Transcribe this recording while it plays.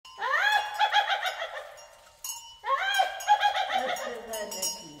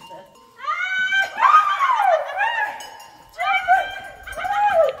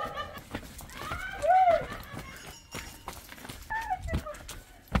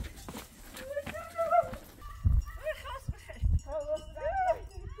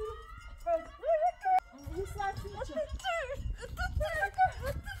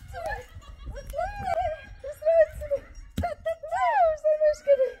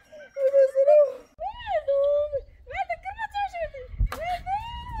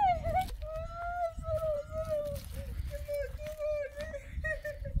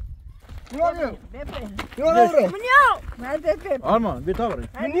Yunan'ı. Bepe. Yunan'ı. Mnio. Ben bepe. Alma, bir tavır.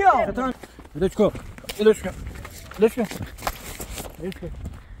 Mnio. Katan. Ilişko. Ilişko. Ilişko. Ilişko.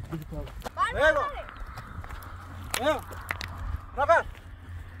 Evo. Evo. Rafa.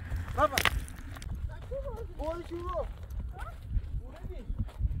 Rafa. Oğlum şunu.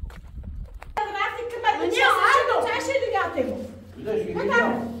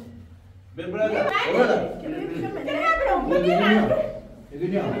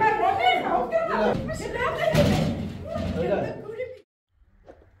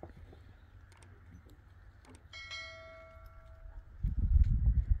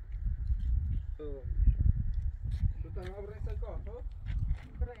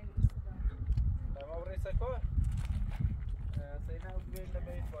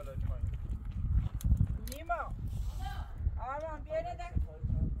 Nima. Aman bir yere de.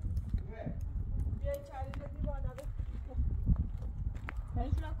 Bir çare de bana da. Sen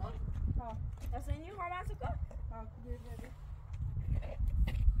şuna koy. Ha. Ya sen iyi haması koy. Ha, bir yere.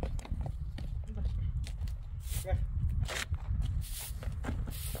 Gel.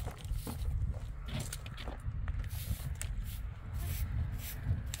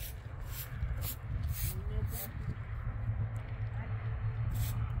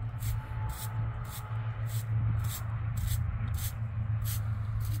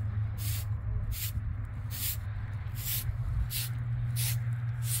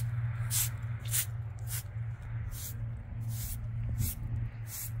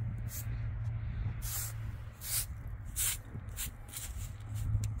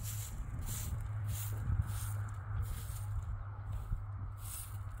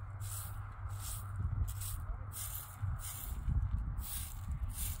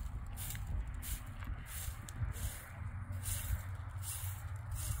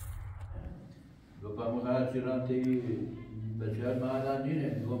 Vamos a hacer ante Betrayal mahalam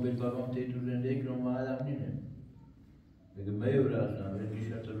nine. Gom bet babam te tu zendegi ro mahalam nine. Lekin mayur aslan. Belki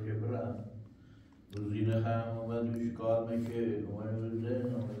şartlar cebra. Ruzine kham omad shikar meke. Omad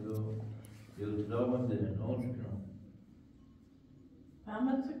ruzden. Omad yıltılavam de. Ne olsun ki?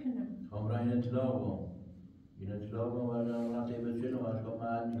 Ama sıkınım. Hamra yine tilavam. Yine tilavam var. Hamra te Betrayal başka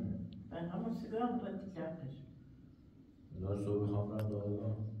mahal nine. Ben ama sigara bırakacağım. La sobi hamra da.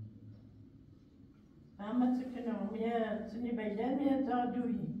 Ama sıkınım. Ya seni beyler ya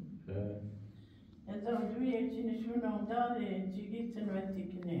zaduyi. Ya zaduyi için şunu onda çiğitsin ve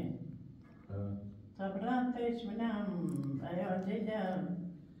tikine. Tabran teş minam ayağıyla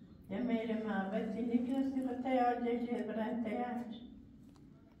yemeğe mabeti nikası katayacağız brantayaj.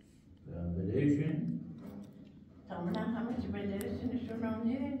 Beleyşin. Tamam hamısı belirsin şunu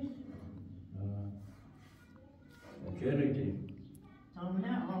diye. Çerekti.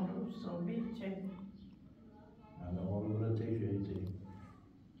 Tamam onu sobi çek. Ama orada tek şeydi.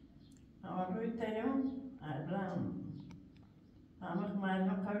 Onu iterim. Ablam. Ama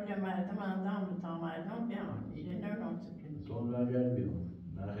malum kavga malum adam tamam ya. İyi ne olsun. Sonra gelmiyor.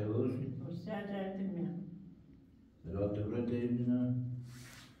 Ne olsun? Ustacadım ya. Rahat bırakayım.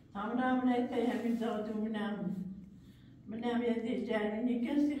 Tamam ne teyemmüm zadım منام يدي جارني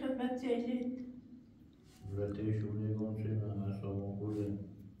كنسي خدمة تيجيت بلاتي شغلي قومشي مع صوم كله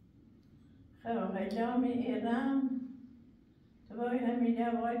خو هجامي إيران تبوي همي لا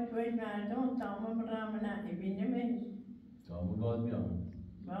وايد وايد معدون تامم رامنا يبينمش تامم قاد ميام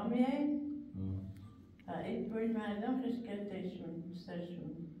مامي هاي وايد معدون خشكتيشون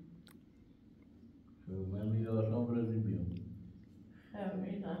مستشون شو ما مي أصلا برازيل بيام خو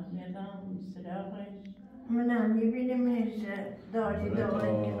إيران سلاخش منام يبينمش داري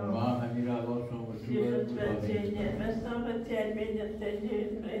كنو ما همي لا وصل في خدمة تيجي بس طاقة تيجي تيجي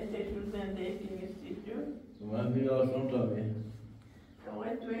بريتش وزندك يستيجو ما مي أصلا طبيعي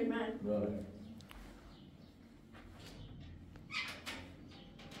كويت وين معك باش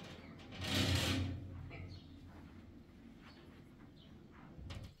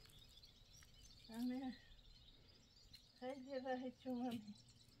خیلی راحت شما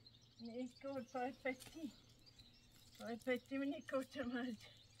نیکوت پای پتی من نیکوت ماد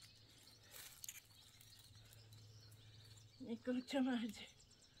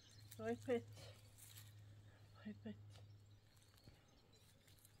پای پتی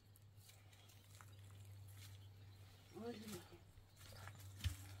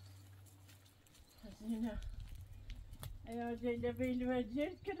هزینه ایا جیل بیل و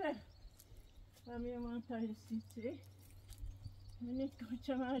جیل کرده همه من تایستی منی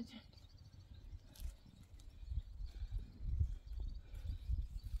کوچم آج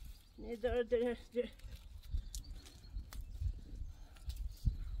ندار درسته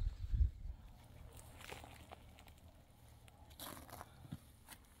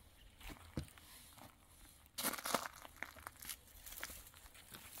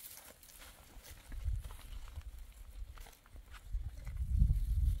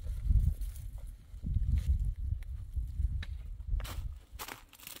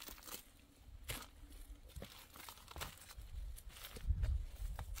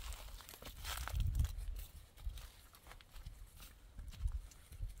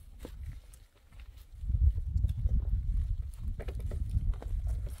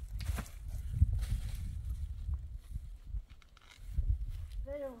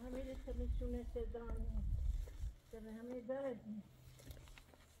يوم هميلة تمشون تداني ترى همي بردني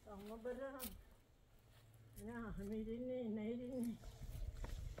أما برام لا هميلني نيلني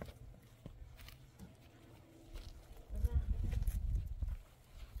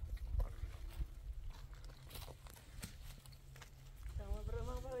أما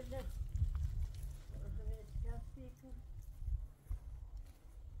برام بردني همي تكفيكم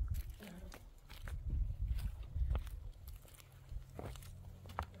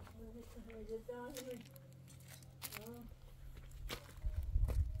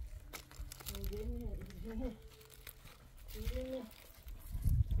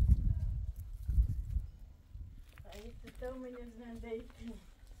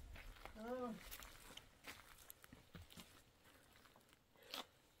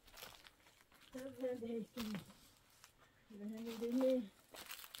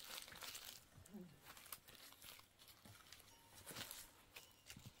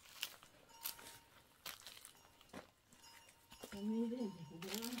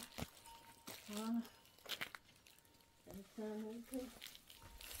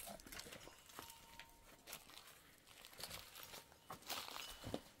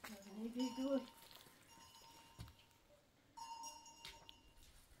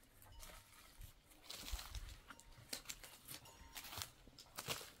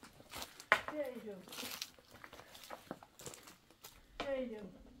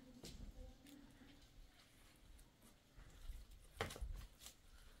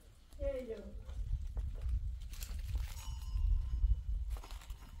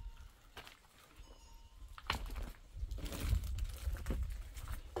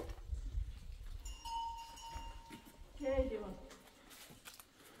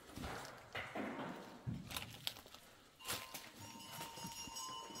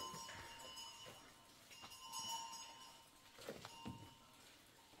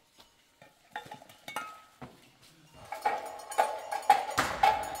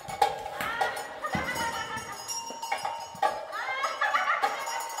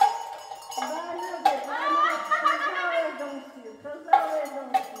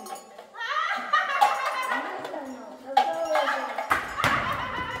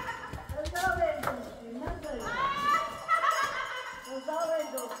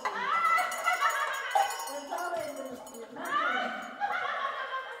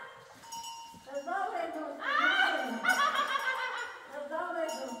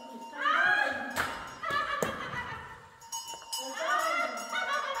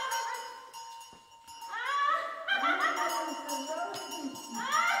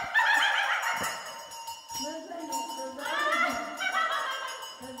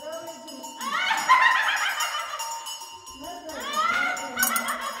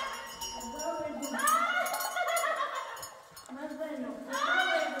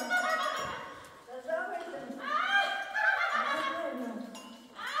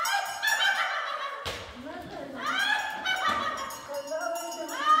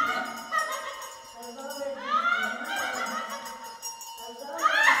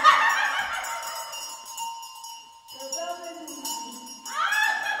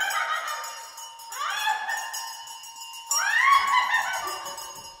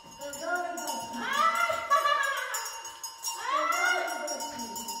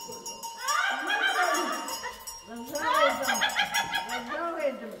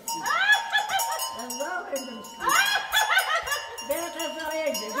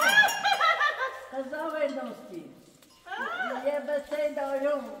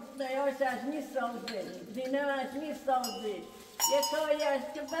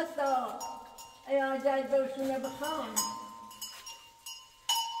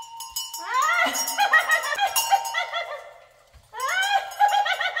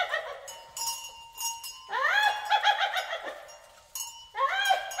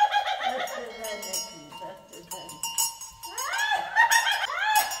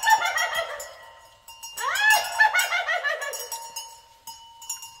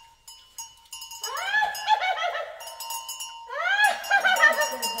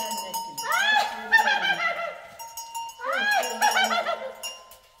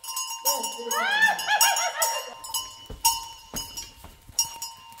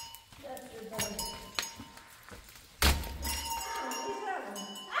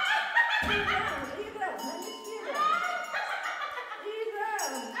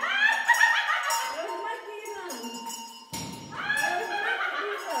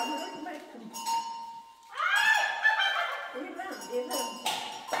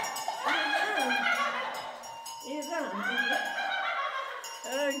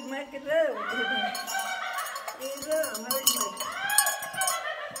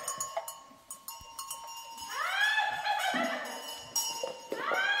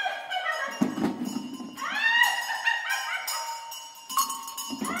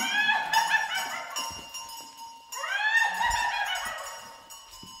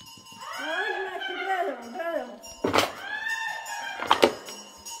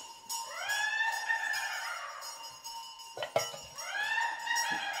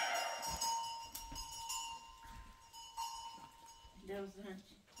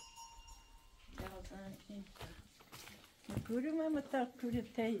Enchanting. Kuruma mata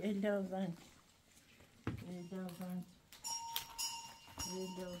kuritei enchanting. Enchanting.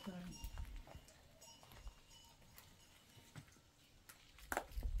 Enchanting.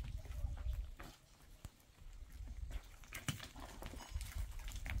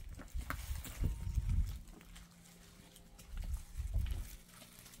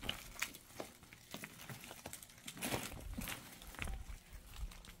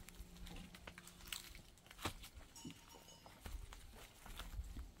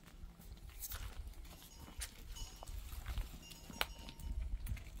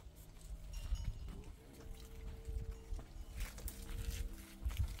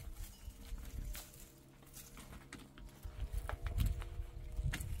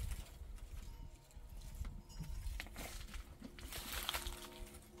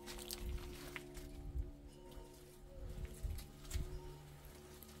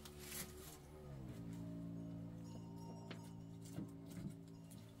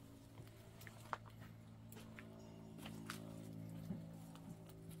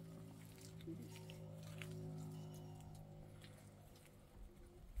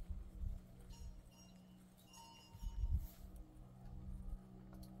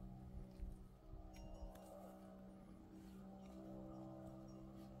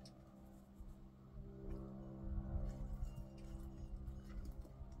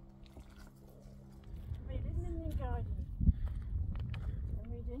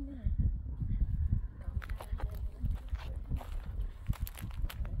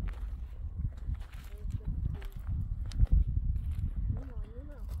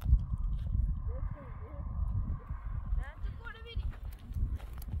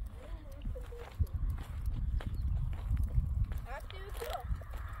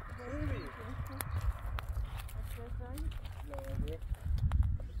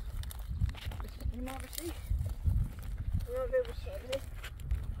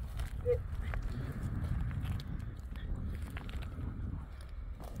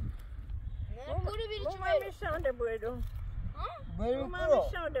 Bueno. Bueno, Mamma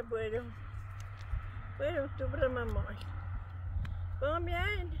soda bueno. Bueno, tu brama mai. Kom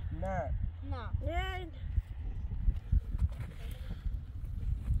jij? Nee. Nou, Nee.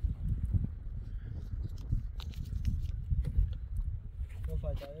 Não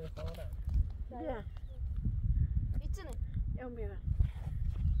vai dar, eu falo nada. Ja, fietsen nu. jag med.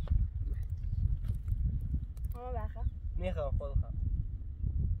 Gaan we weg, hè? Nee, gaan we gaan.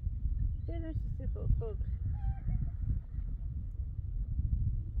 Dit is het goed.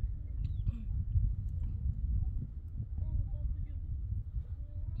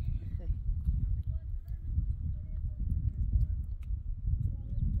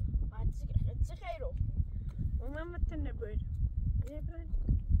 Maar het is geen rol. Mama tenne bueno. Ja, bra.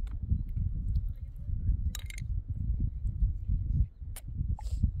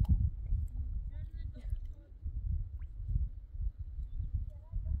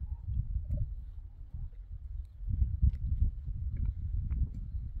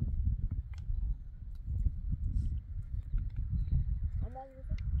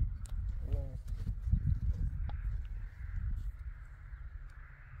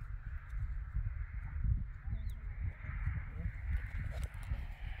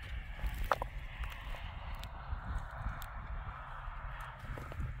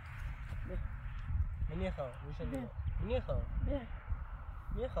 Meneer gaan, we zijn nu. Meneer gaan. Ja.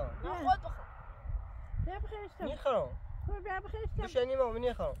 Meneer gaan. Nou, Ja. goed, we gaan. We hebben geen Meneer stap. gaan. We hebben geen We stap. zijn niet meer,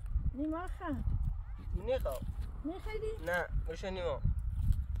 meneer gaan. Niet mag gaan. Meneer gaan. Nee, ga je niet? Nee, we zijn niet meer.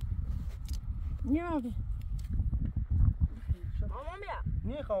 Ja. Mama, ja.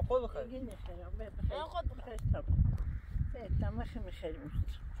 Meneer gaan, goed we gaan. We hebben Ja, goed, we gaan. geen stap. Nee, dan mag je me geen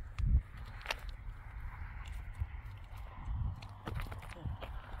moest.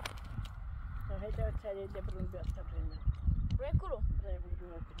 Zo heet dat zij de broer bij te brengen. Ben je cool? Brengen we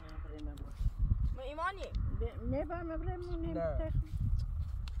door te brengen. Maar iemand niet. Nee, maar me brengen niet Nee. tegen.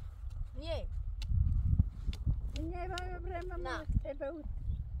 Nee. Nee, maar me brengen Nou. maar. Hij bouwt.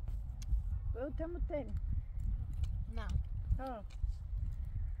 Bouwt hem meteen. Nou. Oh.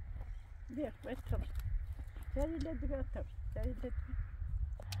 Dicht, weet je. Zij die dit gaat. Zij die dit.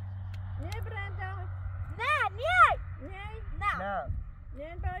 Nee, Brenda. Nee, nee. Nee. Nou. Nee.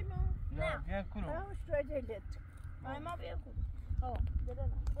 Nee, bij me. Nee, bien cool. Oh, strooi je dit. Maar mama, ben je cool? Oh, Dit en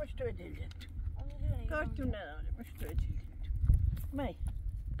dat. wat strooi je dit? Anders doe je niet. Kort toen nou, wat strooi je dit? Mij.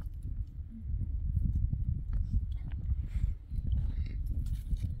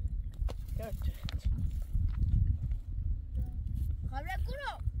 Kort. Ga weer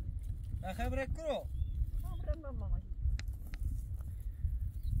cool. Dan gaan we er cool. Oh, Brenda, mama.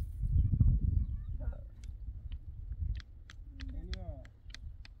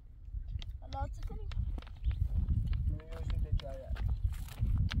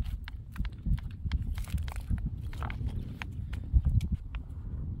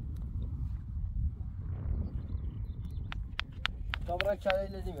 Sabra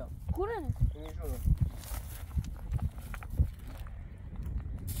kaleyle değil mi? Kur'an. Şunu.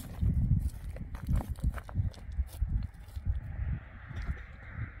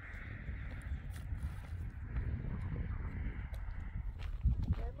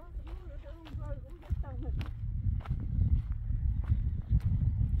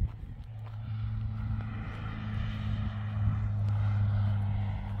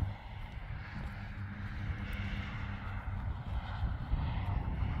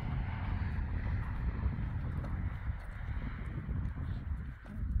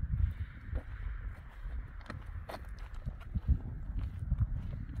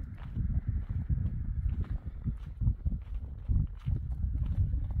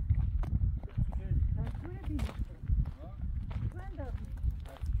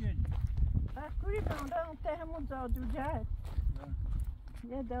 زادوجت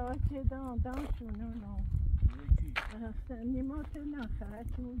یه داشته دان شونو نیما تو نخواهد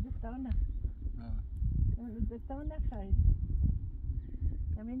اون دستا نخواهد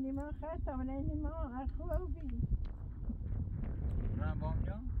همین نیما خواهد همین نیما خوبی برن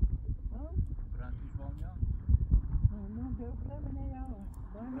بامیا؟ برن توش بامیا؟ نه بخوره منه یا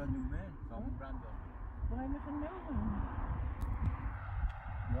برن نومه؟ سامون برن دار باید میخواه نومه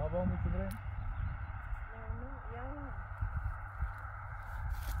یا بامی که برن؟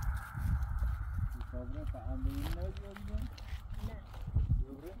 Sabra tahan değiller mi? Ne?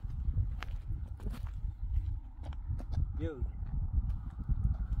 Yavrum. Yok.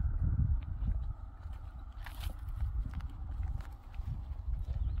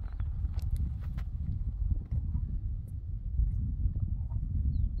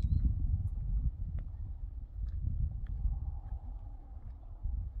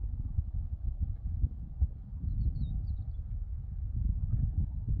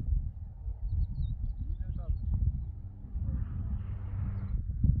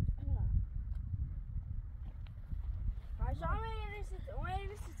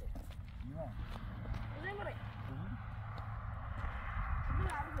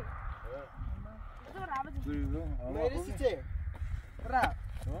 Neresi? Bra.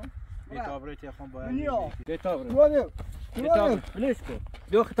 Betabre telefon bayağı. Minyo. Betabre. Minyo. Betabre. Flesko.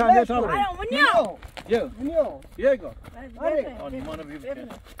 Yok tane betabre. Minyo. Yok. Minyo. Yego. Hadi. Ani mana bir.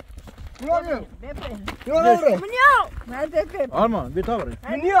 Minyo. ببرن Minyo. من ببرن Alman betabre.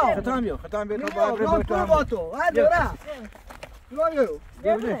 Minyo. Khatam yok. Khatam Minyo. betabre. Lan kurbato. Hadi bra. Minyo.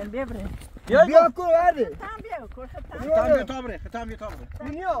 ببرن ببرن Bia kur hadi. tam بیا کارت tam Khatam betabre. Khatam betabre.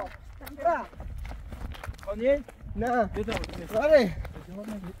 Minyo. Bra. Hani? Ne? Betabre. Hadi.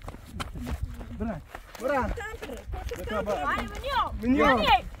 Bra. Bra. Betabre. Ay, Minyo. Minyo.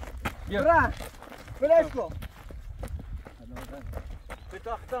 Yok. Bra. Fresco.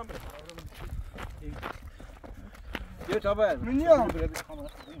 Betabre. Betabre. Minyo.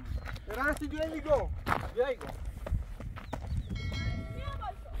 Rasti Diego. Yego.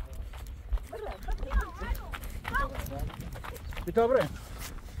 Betabre.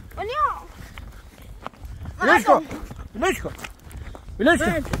 Minyo. Flesko. Flesko.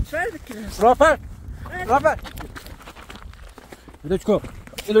 Flesko. Rapat. Rapat. Flesko.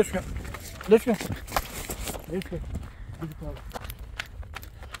 Flesko. Flesko. Flesko.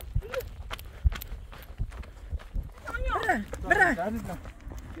 برن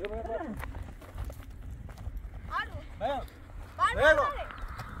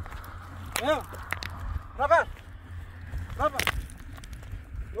Rapat. Rapat.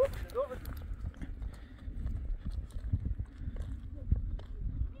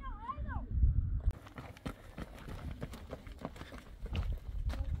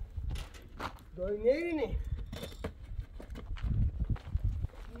 Doi neri ne?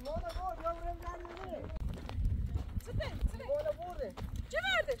 Mona bor, yavrum geldi. Sıkın, sıkın. Mona bor de. Kim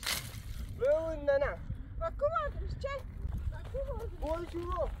vardır? Böyle nana. Bak bu vardır, çay. Bak bu vardır. Bol şu.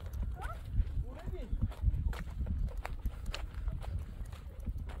 Buraya bir.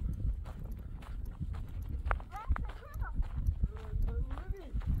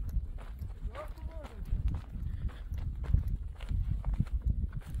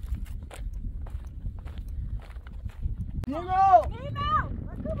 Nima! Nima!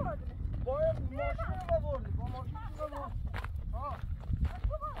 Bak bu vardır. Boya maşına vurdu. Bu maşına vurdu. Ha. Bak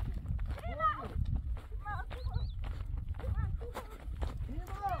bu vardır. Nima! Bak bu vardır.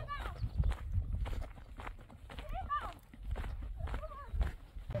 Nima!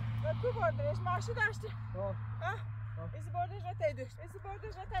 Bak bu vardır. Eş maaşı da açtı. Ha. Ha? Esi borda jataydı. Esi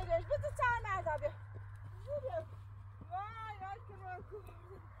borda jataydı. Eş bizi çağırmaz abi. Vay vay kurban kurban.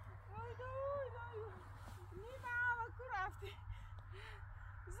 Vay da vay da. Nima bak kurafti.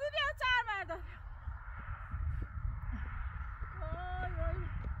 Zıbya çağırmadı. Vay.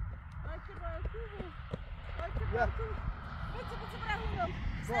 برا بچه برهونم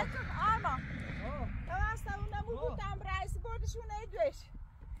سکم آما دوسته اونم بودم برای سپردش اونه ایدوش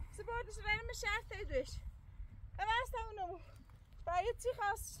سپردش رنم شرط ایدوش دوسته اونم باید چی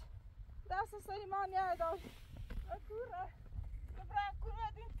خواست دست سلیمان یادم اکوره برای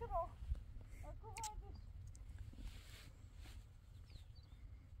اکوره دید کرو اکوره دید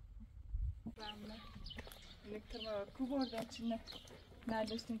برمونه elektrma kubordan içine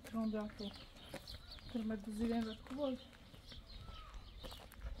neredeyse krondan to kırma düzülen ve kubor.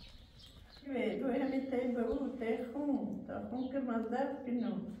 Evet, o hem teybe tehum, tahum kırmazlar kino.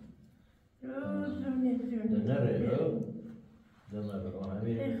 Rozum nereye ya? Döner o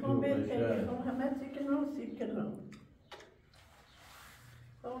hamir. Tehum ben tehum hemen sikino sikino.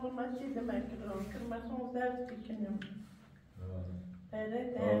 O maçı demek kırma kırmazlar sikino.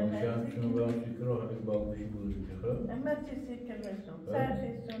 Evet, Şam şunu ben fikro hadi bakmışım bu fikro. Ama çizgi kırmızı.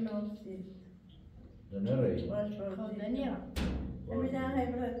 Sadece sonosis. Nereye? Kodanya. Bir daha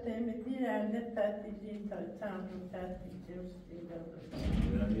hep temizliği elde tatilci tanrı tatilci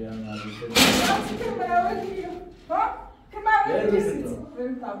Ben bir an abi. Çıkın beraber gidiyor. Ha? Kıma verirsin.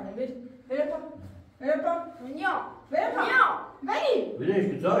 Verin tabi. Ver yapalım. Ver yapalım. Ver yapalım. Veri. Bileş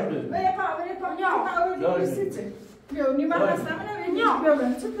ki taşlı. Ver yapalım. Ver yapalım. Kıma verirsin. Yok, Nima hastamına veriyorum. Yok,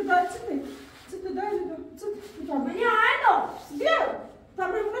 ben çıktı da çıktı. Çıktı da çıktı. Tamam. Ya, ano? Yok.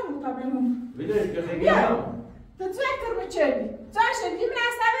 Tabremim. Bileş ki ne gidiyor? Tütüver kırmı çöldü. Çarşı, Nima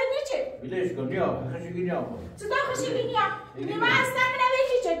hastamına verici. Bileş ki ne yap? Kaşı gidiyor. Çıda kaşı gidiyor. Nima hastamına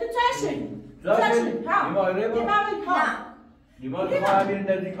verici. Tütüver. Zaten Nima öyle mi? Nima verici. Ha. Nima hamir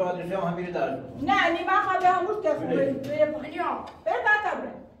nerede ifadesi ama hamir der. Ne, Nima haberi hamur tekrar. Ver yapalım. Yok. Ver bana tabre.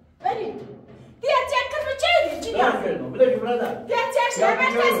 Verin. Diğer kırmı çöldü. Çıkıyor. Bileş burada. Diğer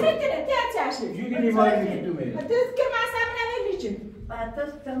ben tespitini. Diğer Çünkü Nima'yı gittim. Hadi kırmı hastamına verici. Patas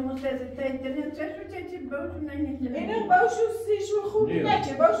estamos tentando ser اینه باشو سیشو خوبی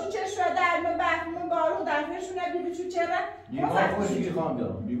نچه باشو چشو در من برف من بارو در فرشو نبیدو چو چرا Nima خوشی خواهم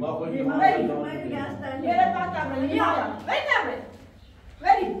دارم Nima خوشی Nima خواهم دارم یه رفت تبره Nima ولی تبره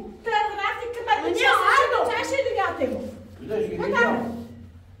ولی طرف رفتی که من این چشو دیگه آتیمو Bileş ki gidiyor.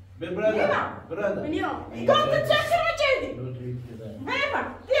 Bir burada. گفت چه کرمه چردی بفهم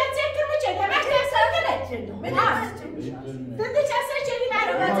دیگه چه کرمه چردی همش دستان کنه دیگه چه سر چردی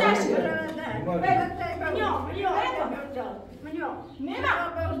مرو بچشی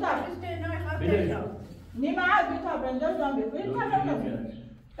Nima, Nima abi tabi döndüm bir böyle tabi.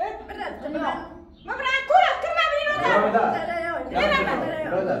 Ma bırak kura kırma beni orada.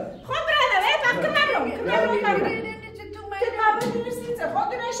 Burada. Khod brada ve bak kırma beni. Kırma beni size.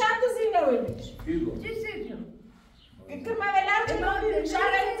 Khod ne şartı zine vermiş. Kırma veler ki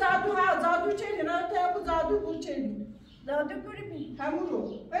şartı zadu çelin. Ortaya bu zadu bu çelin. Zadu kurbi. Hamuru.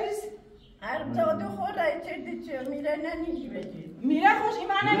 Verirsin. هر زادو خود ای چردی چه میره ننیش بدی میره خوش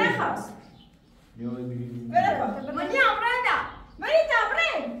ایمانه نخواست بره با منیا برنده منی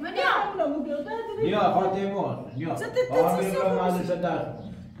تبره منیا Nima خاتمه Nima Hamir ve maalesef der.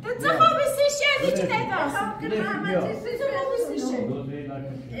 تتخوبی سیشه دیگه تیتاست تتخوبی سیشه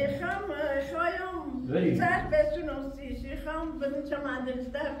ایخام شایم سر بسونو سیشه ایخام بنی چه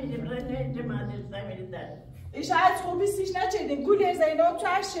مدرسته میره برنه چه مدرسته میره در شاید خوبی سیش نچیدین گولی زینب چه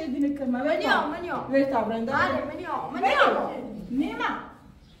هر شیدین کلمه منیا وی تبرنده منیا نیما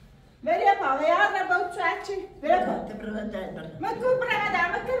ولی پاوی هر نبود چه چی ولی من کو برادر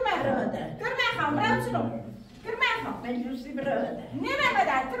من کرمه خام برام چلو کرمه خام من جوسی برادر نیما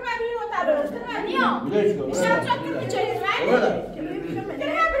بدر کرمه بیرون تبرد کرمه نیا شاید چه کرمه چیدین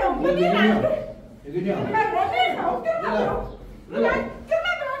کرمه برام ببینم کرمه برام کرمه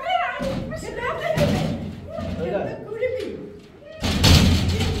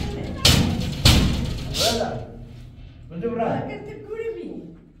Burada. Burada burada.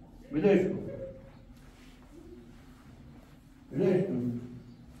 Bileş. Bileş.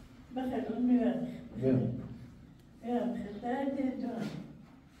 بخير أمي Gel. يا خدادي دون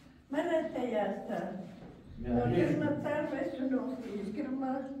مرة يا أستاذ Ya. كلمة تعرف شنو فيش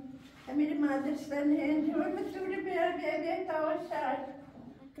كلمة أمير ما أدرسن هين هو مسؤول بيا توشار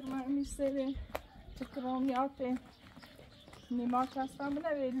کرمه میسته تکرام یافته نیما کستم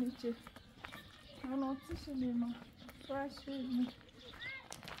نویدی چه من آتیش نیما فرش شدیم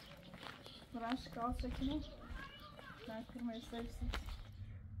فرش کاسه کنم نه کرمه سرسی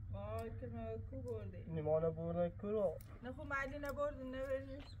وای کرمه کو برده Nima برده کرو نخو معلی نبردی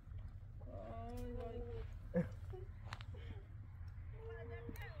نویدی وای وای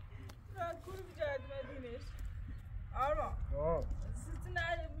کور بجاید مدینش آرما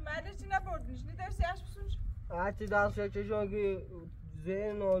مدرس چی نبردنش؟ نه درسی اش بسونش؟ هرچی درس که شاگی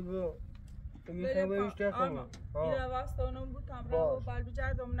زین آگو اینا واستانم بودم را و بال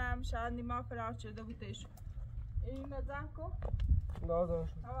بجردم نمیشه نیما فرار شده بودش این نزن کو لازم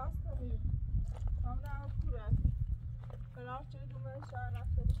شد واستا میریم همه کوره فرار شده من شهر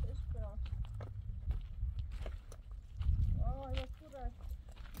رفته بودش فرار یا کوره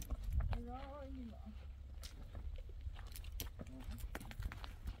یا نیما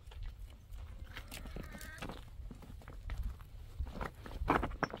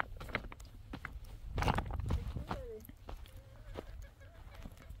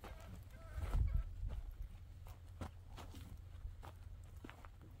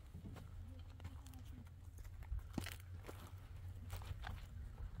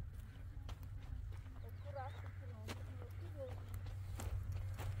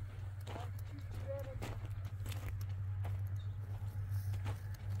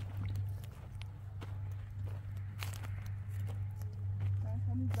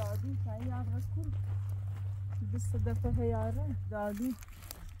دادی سعی کن بس دفعه هیاره دادی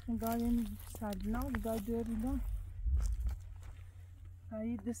گاهی سردنا گاهی دورینا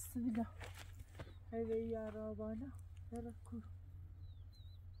هی دست بیدا هی یارا بالا رکو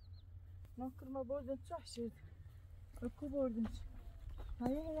نکر ما بردن چه شد رکو بردن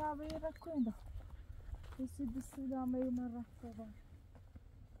هی یا به رکو ایندا بس دست بیدا می من رفته بالا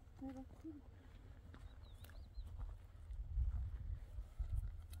رکو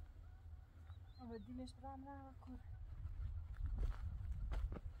ودينيش برامنا كور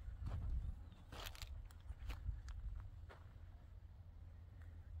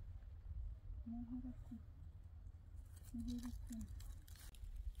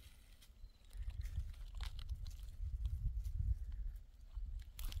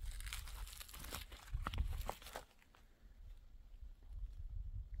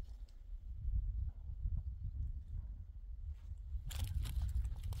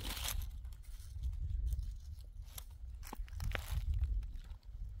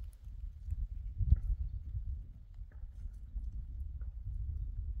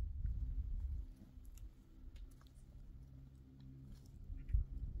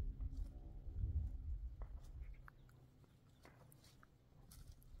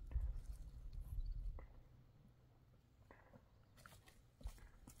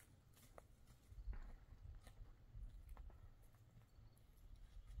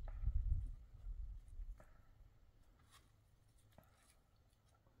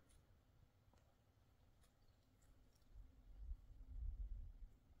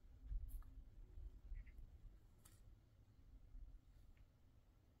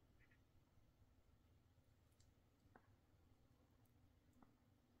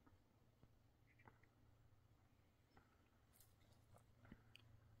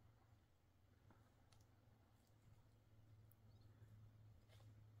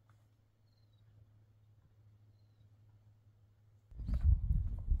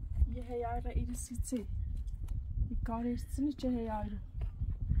یه هیاره ایرسیتی یه کاری سنی چه هیاره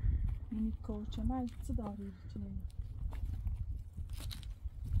اینی کوچه من چه داری چه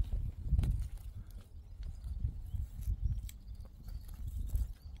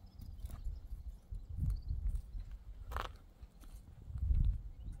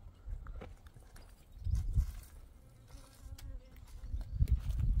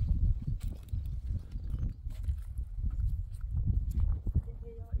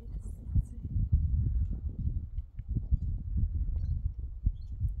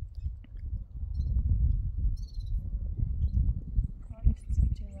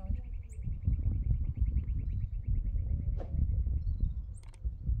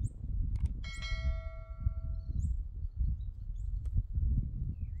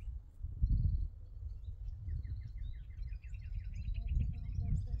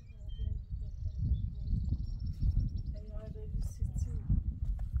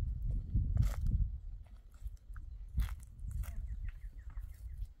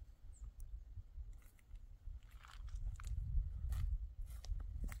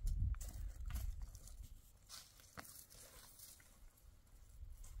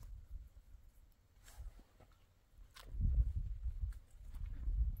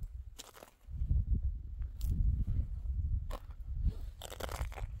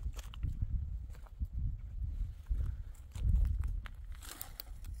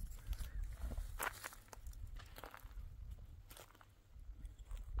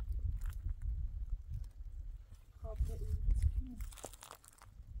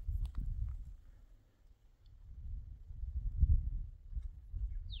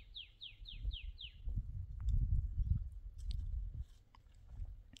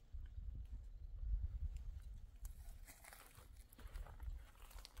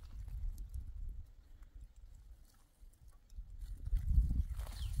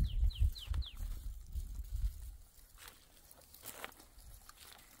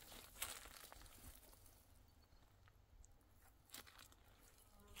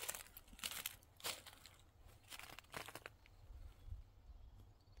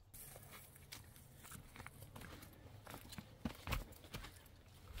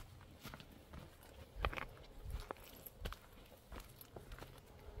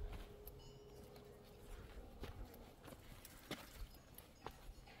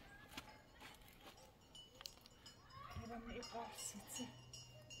ایقاف سیتی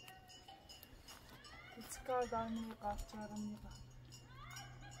چیکار دارم ایقاف چارم ایقاف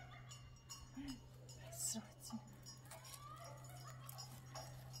سراتی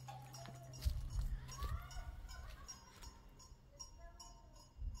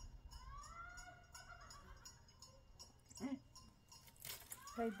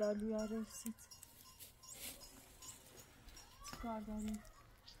پیدالویا رسید چیکار داریم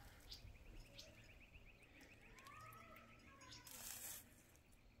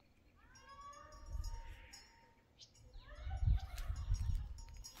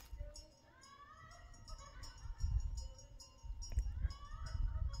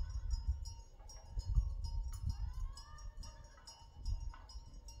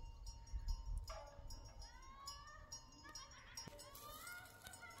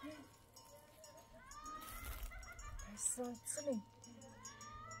سراتسلی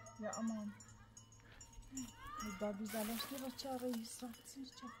یا aman daha güzelleşti ve çağırıyor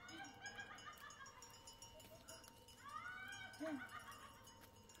sırtsız çok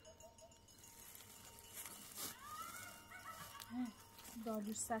daha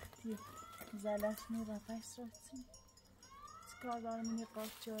bir sertti güzelleşmiyor ve pek sırtsız çıkarlarımı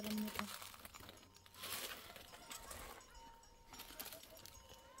yıkatçıyorum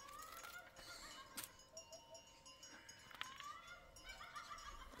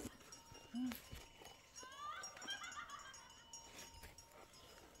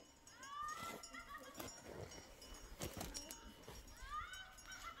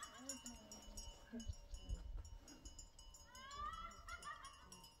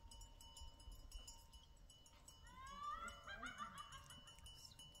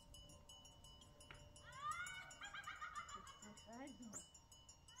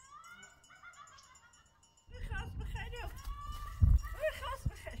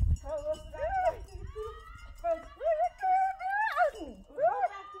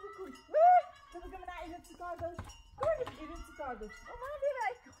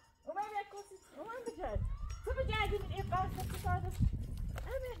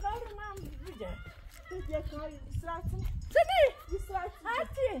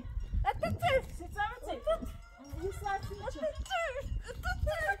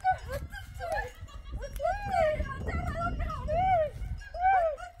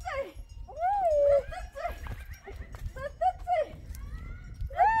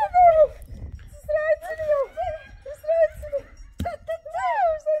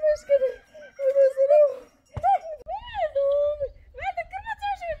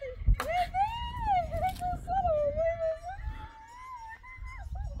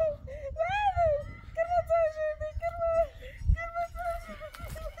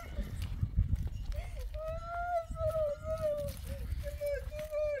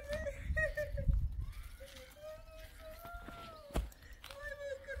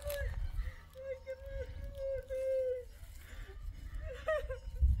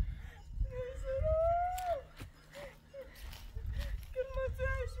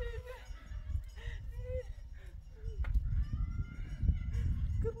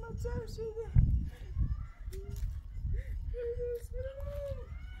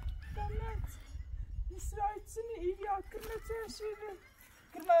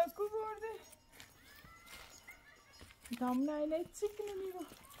Damla ile çıkın Nima.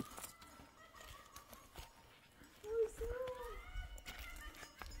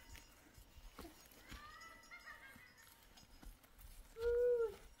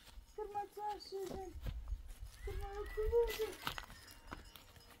 Kırmızı aşırı.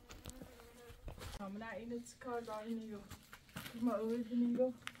 Damla ile çıkar da iniyor. Kırma öldü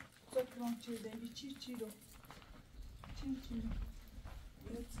Nima. Sakran çiğden bir çiğ-çiğ. Çiğ-çiğ.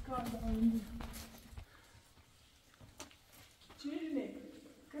 Ile çıkar da iniyor. Çiğne,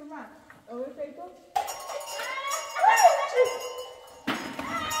 kırma, öyle peyto.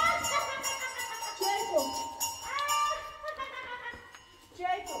 Çeyto.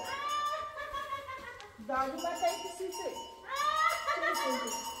 Çeyto. Dağlı batay kisisi. Çeyto.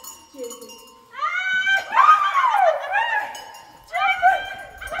 Çeyto.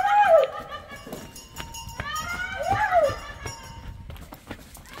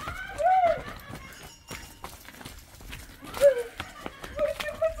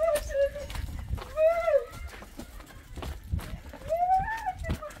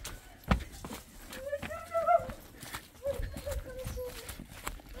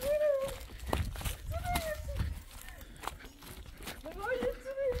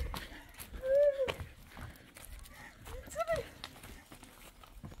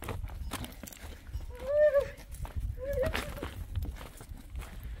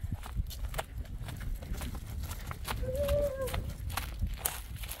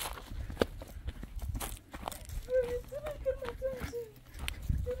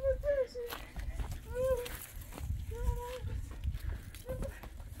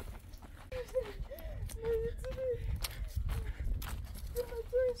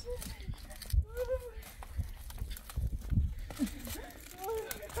 Thank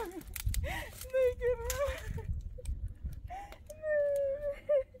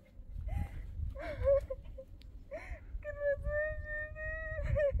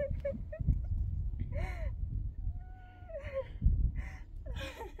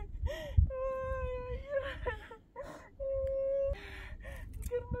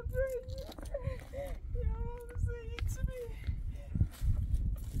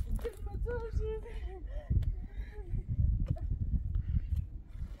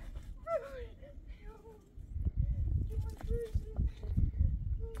you.